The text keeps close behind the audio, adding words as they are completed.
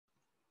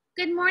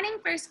Good morning,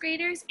 first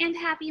graders, and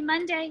happy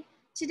Monday.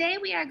 Today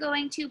we are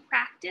going to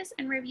practice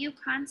and review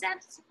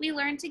concepts we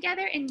learned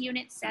together in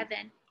Unit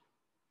 7.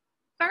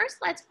 First,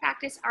 let's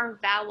practice our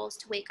vowels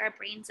to wake our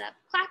brains up.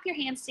 Clap your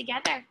hands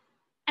together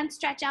and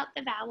stretch out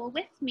the vowel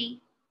with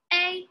me.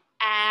 A,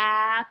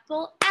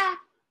 apple, A.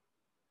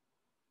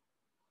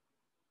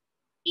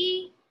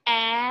 E,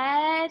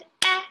 ed,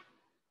 E.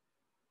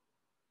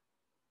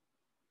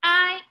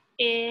 I,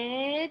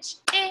 itch,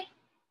 I.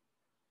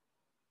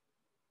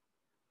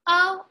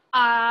 O,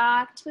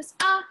 octopus,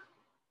 A.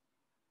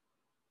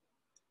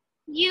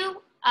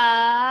 U,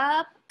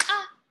 up,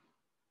 A.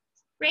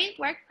 Great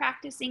work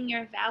practicing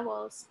your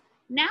vowels.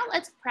 Now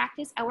let's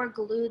practice our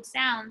glued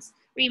sounds.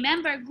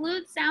 Remember,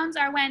 glued sounds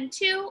are when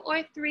 2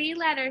 or 3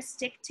 letters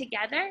stick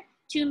together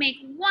to make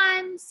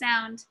one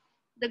sound.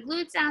 The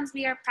glued sounds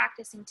we are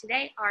practicing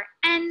today are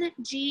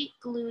NG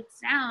glued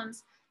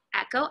sounds.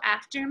 Echo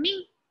after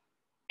me.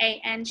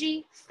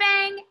 ANG,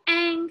 fang,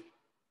 ang.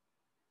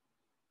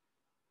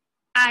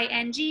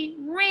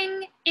 ING,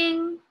 ring,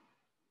 ing.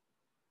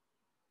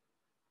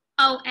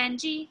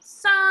 ONG,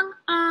 song,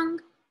 ong.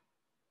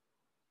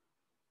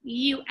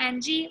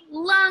 UNG,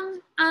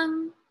 lung,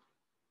 ung.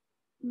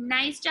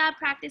 Nice job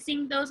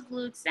practicing those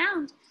glued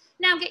sounds.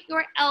 Now get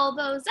your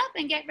elbows up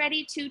and get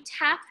ready to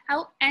tap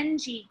out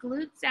NG,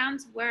 glued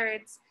sounds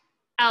words.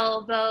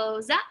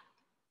 Elbows up.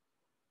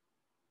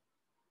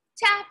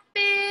 Tap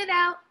it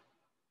out.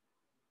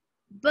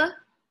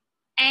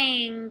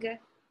 B-ang.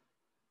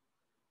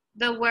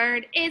 The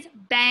word is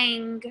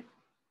bang.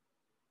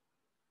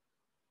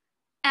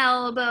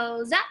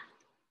 Elbows up.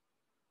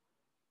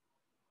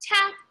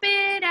 Tap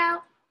it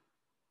out.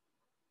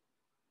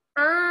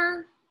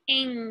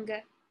 Ing.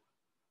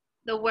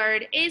 The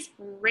word is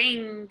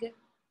ring.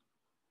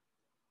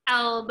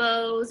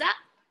 Elbows up.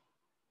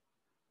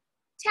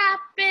 Tap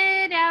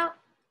it out.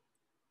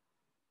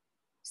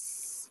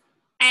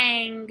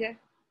 Sang.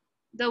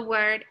 The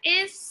word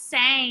is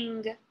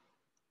sang.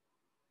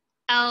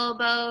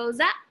 Elbows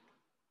up.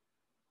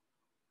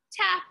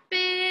 Tap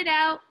it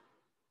out.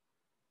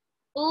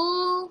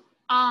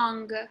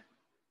 Long.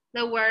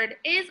 The word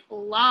is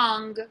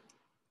long.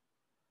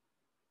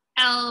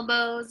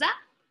 Elbows up.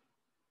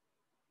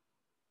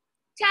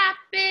 Tap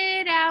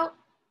it out.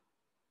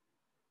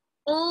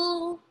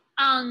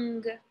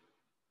 Ung.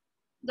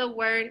 The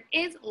word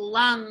is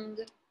lung.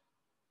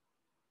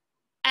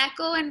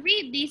 Echo and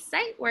read these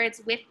sight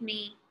words with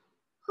me.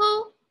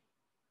 Who,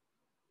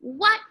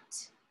 what,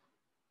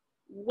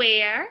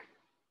 where,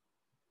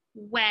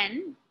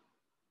 when,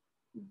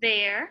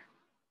 there,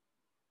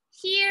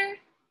 here,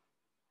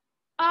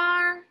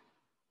 are,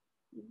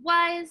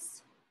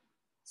 was,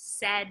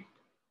 said.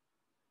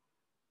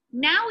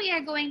 Now we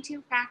are going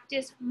to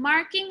practice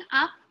marking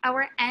up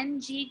our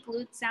NG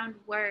glued sound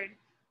word.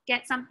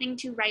 Get something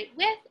to write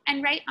with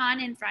and write on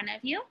in front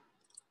of you.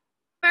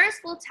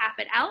 First, we'll tap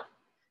it out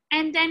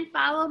and then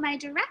follow my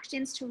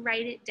directions to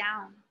write it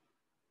down.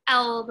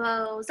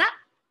 Elbows up.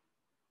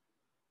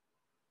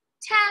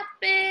 Tap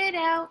it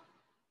out.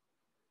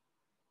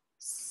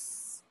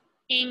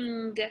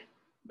 Sing.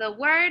 The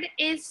word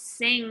is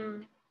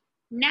sing.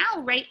 Now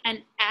write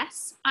an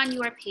S on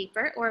your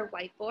paper or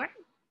whiteboard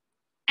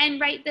and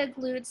write the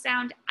glued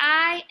sound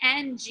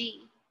ING.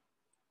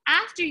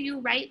 After you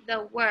write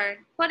the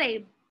word, put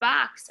a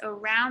box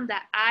around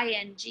the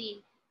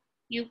ING.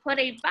 You put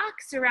a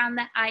box around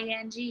the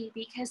ING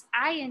because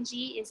ING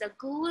is a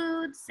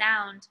glued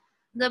sound.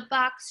 The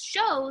box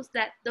shows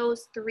that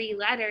those 3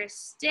 letters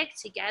stick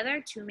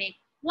together to make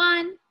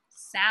one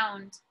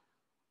sound.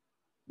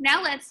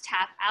 Now let's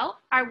tap out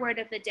our word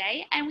of the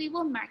day and we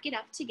will mark it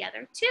up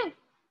together too.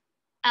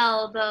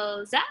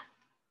 Elbows up.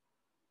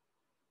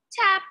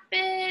 Tap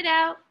it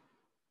out.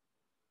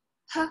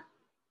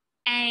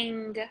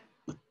 Hang.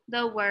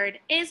 The word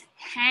is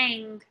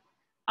hang.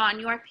 On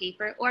your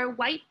paper or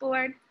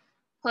whiteboard,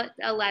 put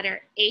the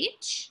letter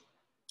H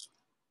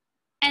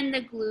and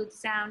the glued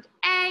sound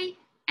A-N-G.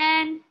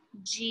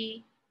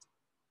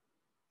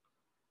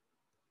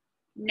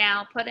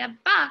 Now put a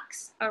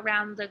box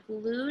around the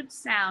glued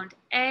sound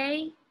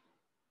A-N-G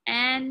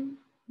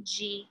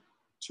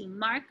to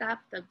mark up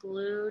the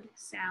glued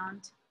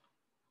sound.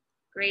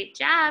 Great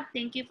job.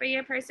 Thank you for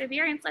your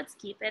perseverance. Let's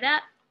keep it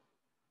up.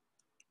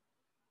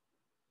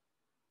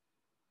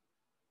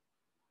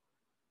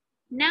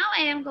 Now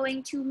I am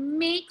going to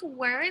make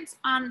words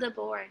on the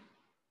board.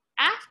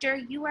 After,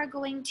 you are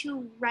going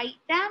to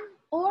write them,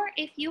 or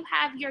if you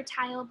have your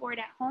tile board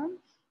at home,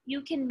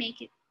 you can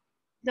make it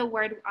the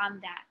word on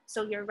that.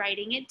 So you're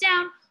writing it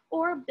down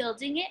or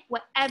building it,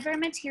 whatever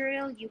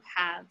material you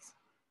have.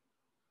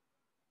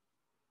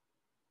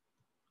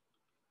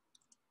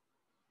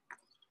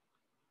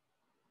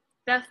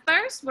 The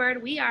first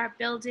word we are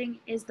building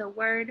is the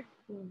word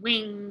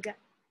wing.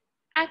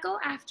 Echo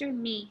after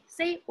me.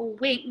 Say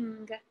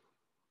wing.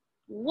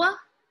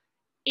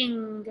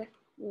 W-ing,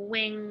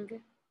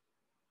 wing.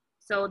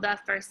 So the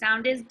first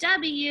sound is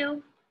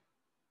W.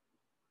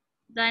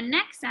 The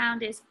next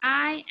sound is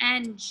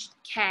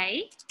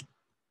I-N-K.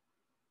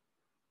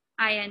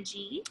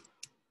 I-N-G.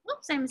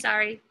 Oops, I'm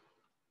sorry.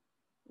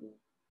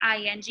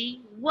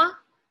 I-N-G,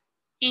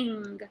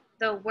 w-ing.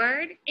 The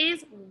word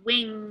is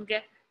wing.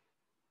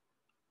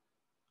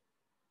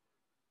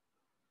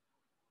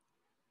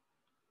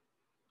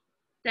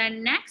 The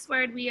next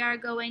word we are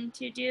going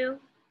to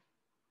do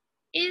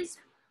is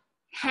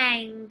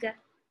hang.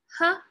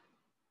 H-ang.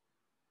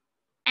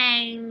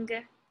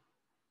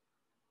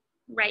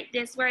 Write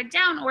this word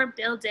down or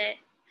build it.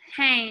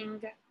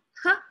 Hang.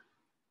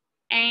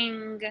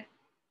 H-ang.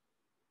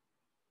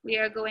 We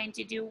are going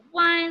to do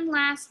one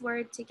last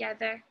word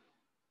together.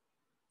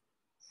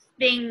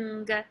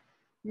 Thing.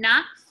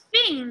 Not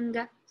fing.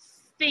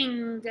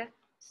 Thing.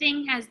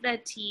 Thing has the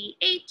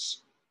TH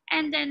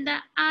and then the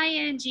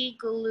ing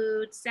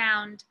glued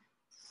sound.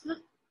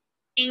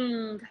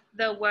 Ing.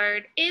 The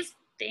word is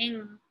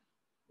thing.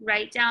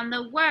 Write down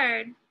the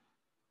word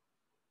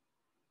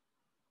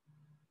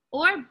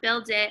or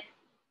build it.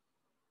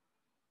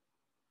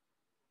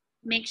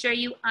 Make sure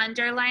you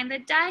underline the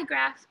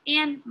digraph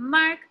and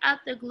mark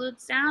up the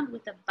glued sound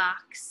with a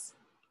box.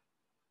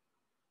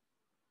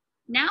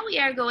 Now we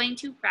are going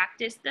to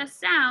practice the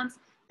sounds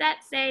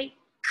that say k.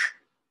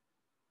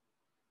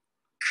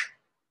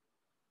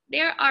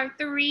 There are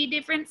 3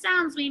 different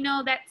sounds we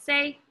know that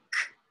say k.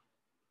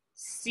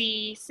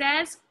 C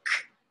says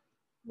k.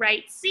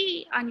 Write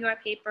C on your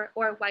paper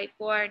or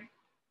whiteboard.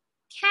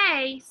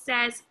 K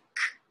says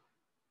k.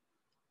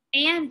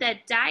 And the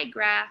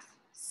digraph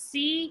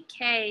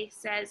CK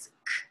says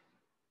k.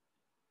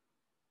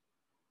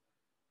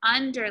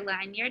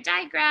 Underline your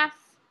digraph.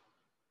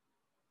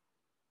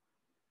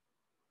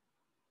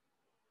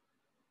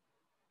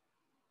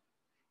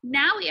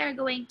 Now we are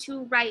going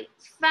to write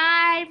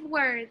 5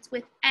 words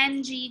with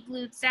NG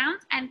glued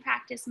sounds and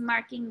practice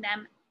marking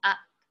them up.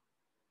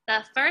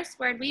 The first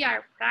word we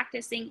are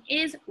practicing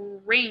is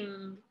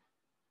ring.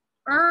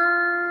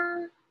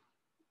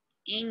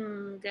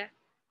 Ing.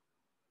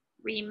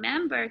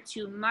 Remember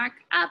to mark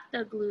up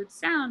the glued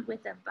sound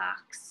with a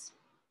box.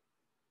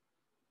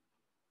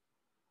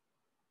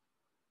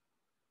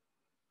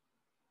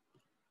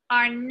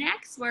 Our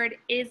next word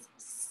is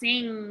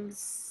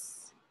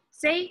sings.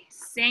 Say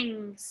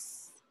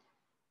sings.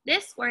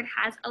 This word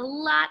has a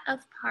lot of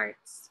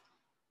parts.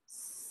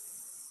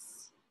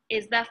 S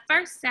is the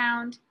first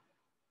sound.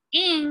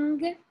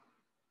 Ing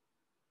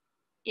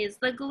is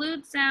the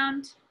glued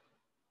sound.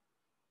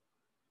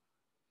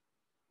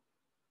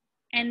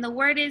 And the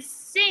word is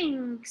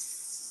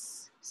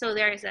sings. So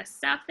there is a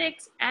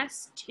suffix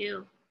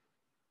S2.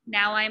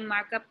 Now I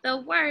mark up the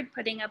word,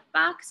 putting a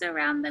box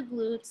around the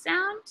glued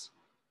sound,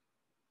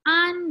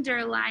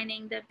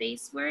 underlining the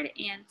base word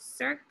and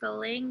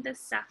circling the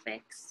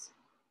suffix.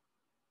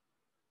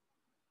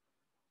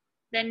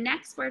 The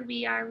next word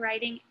we are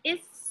writing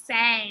is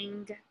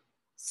sang.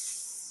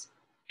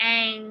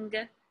 S-ang.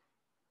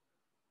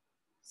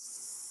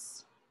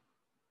 S-ang.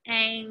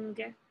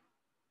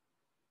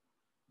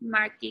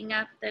 Marking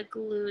up the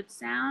glued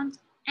sound,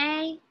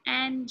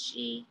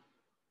 A-N-G.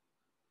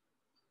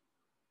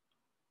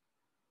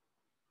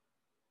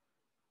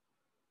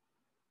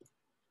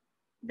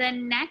 The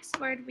next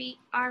word we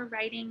are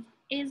writing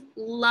is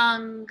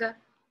lung.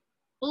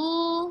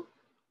 Ung.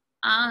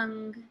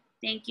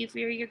 Thank you for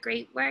your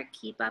great work.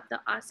 Keep up the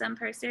awesome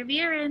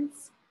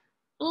perseverance.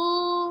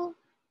 Ung.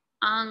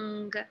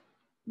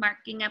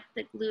 Marking up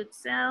the glued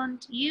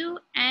sound,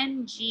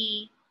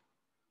 U-N-G.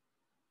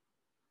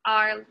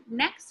 Our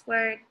next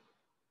word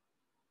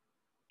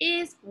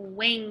is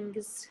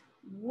wings.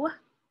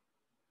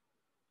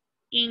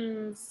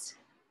 Ings.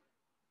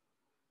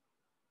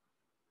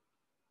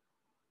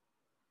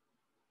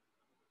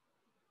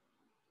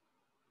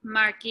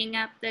 Marking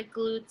up the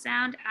glued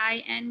sound,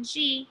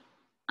 I-N-G.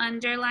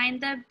 Underline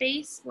the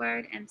base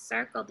word and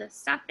circle the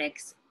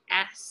suffix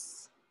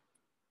S.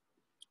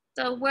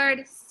 The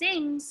word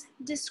sings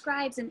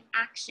describes an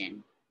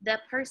action.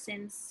 The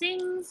person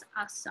sings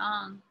a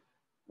song.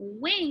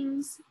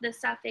 Wings, the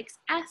suffix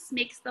S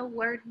makes the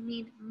word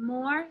need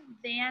more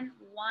than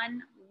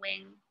one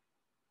wing.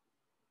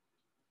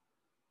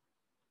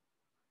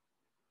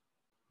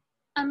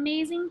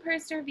 Amazing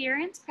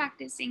perseverance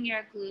practicing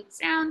your glued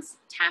sounds,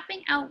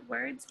 tapping out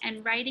words,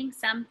 and writing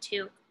some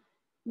too.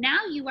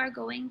 Now you are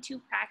going to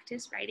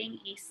practice writing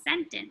a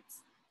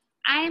sentence.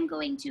 I am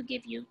going to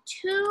give you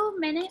 2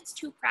 minutes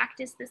to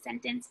practice the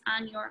sentence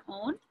on your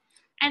own,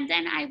 and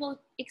then I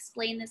will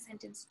explain the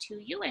sentence to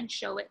you and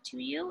show it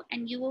to you,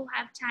 and you will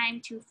have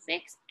time to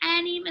fix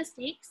any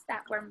mistakes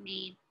that were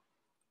made.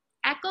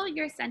 Echo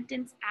your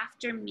sentence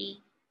after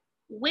me.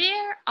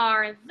 Where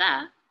are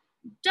the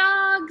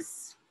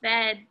dogs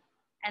fed?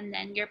 And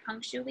then your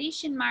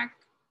punctuation mark.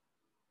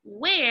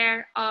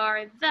 Where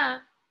are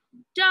the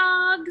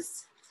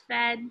dogs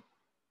fed?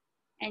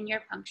 And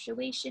your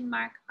punctuation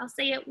mark. I'll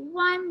say it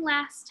one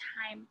last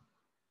time.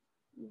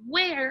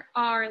 Where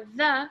are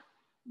the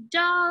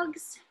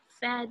dogs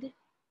fed?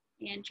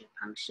 And your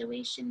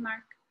punctuation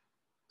mark.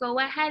 Go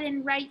ahead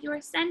and write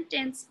your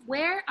sentence.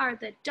 Where are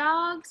the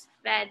dogs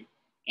fed?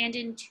 And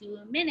in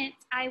 2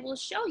 minutes, I will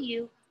show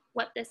you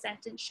what the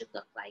sentence should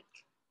look like.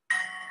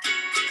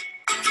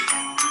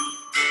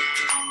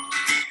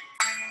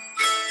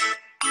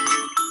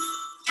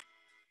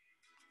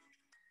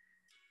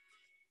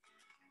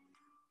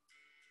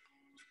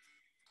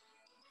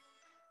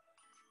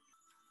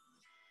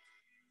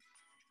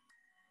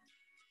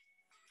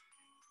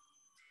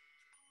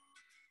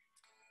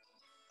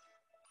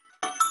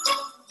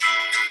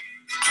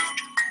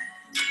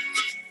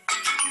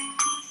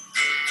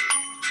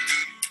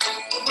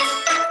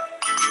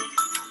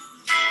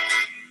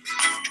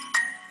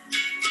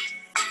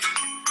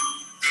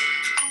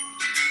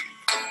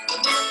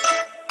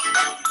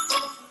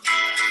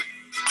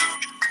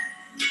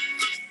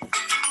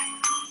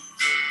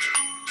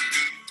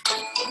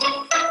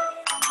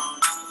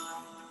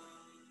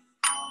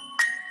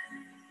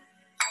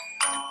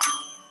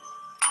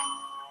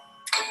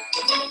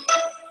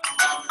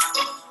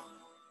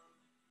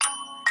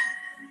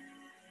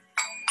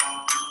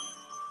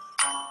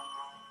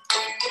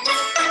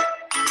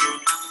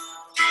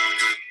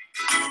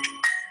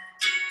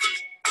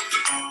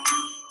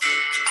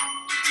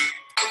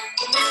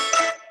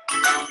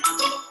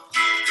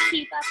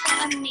 Keep up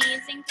the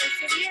amazing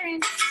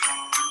perseverance.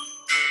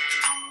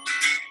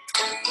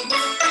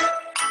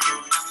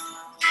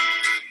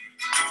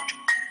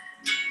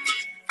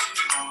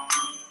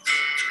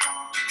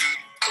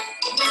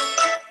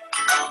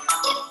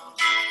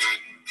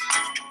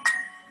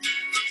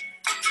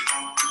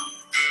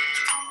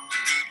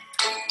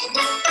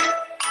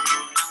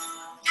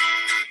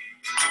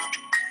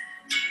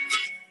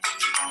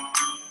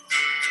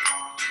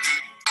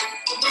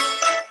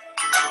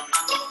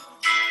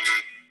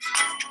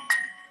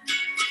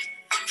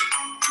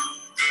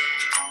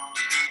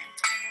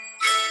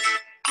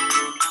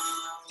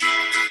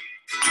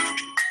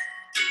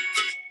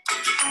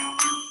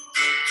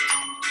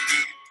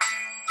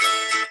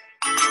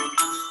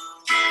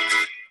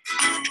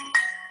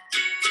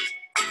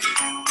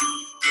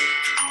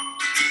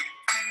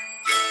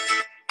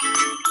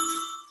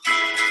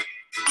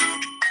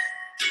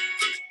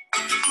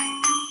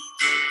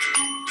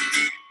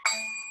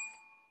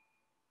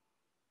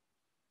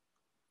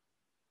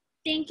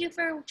 Thank you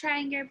for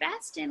trying your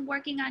best and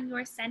working on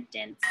your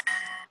sentence.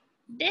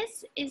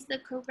 This is the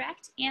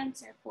correct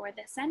answer for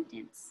the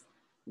sentence.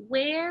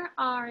 Where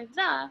are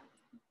the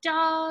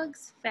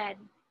dogs fed?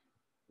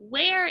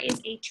 Where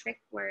is a trick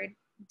word,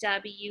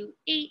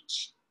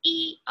 W-H-E-R-E,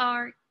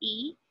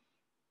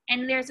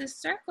 and there's a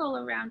circle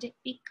around it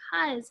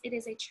because it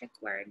is a trick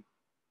word.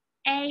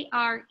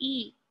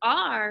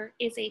 A-R-E-R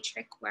is a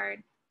trick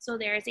word, so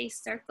there is a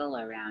circle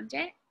around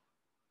it.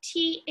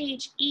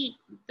 T-H-E,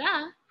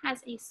 the,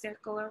 has a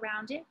circle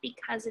around it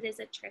because it is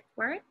a trick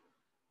word.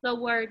 The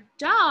word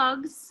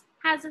dogs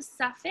has a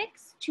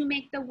suffix to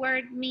make the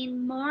word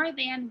mean more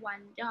than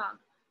one dog.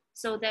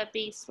 So the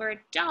base word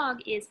dog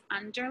is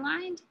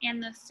underlined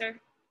and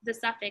the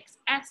suffix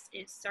S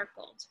is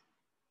circled.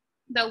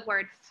 The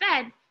word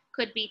fed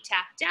could be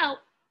tapped out,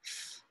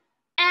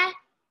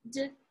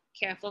 ed.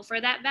 Careful for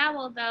that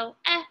vowel though,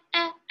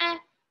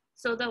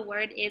 So the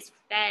word is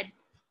fed.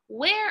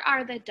 Where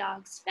are the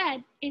dogs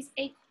fed is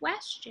a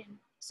question.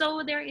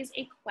 So there is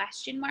a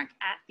question mark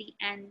at the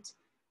end.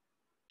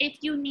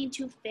 If you need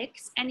to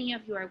fix any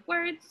of your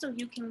words so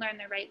you can learn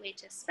the right way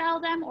to spell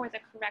them or the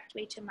correct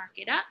way to mark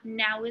it up,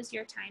 now is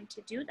your time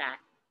to do that.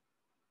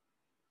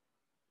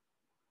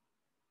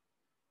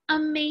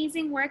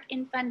 Amazing work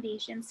in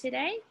Fundations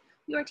today.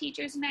 Your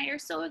teachers and I are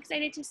so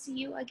excited to see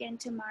you again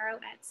tomorrow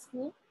at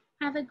school.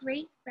 Have a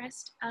great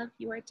rest of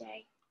your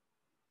day.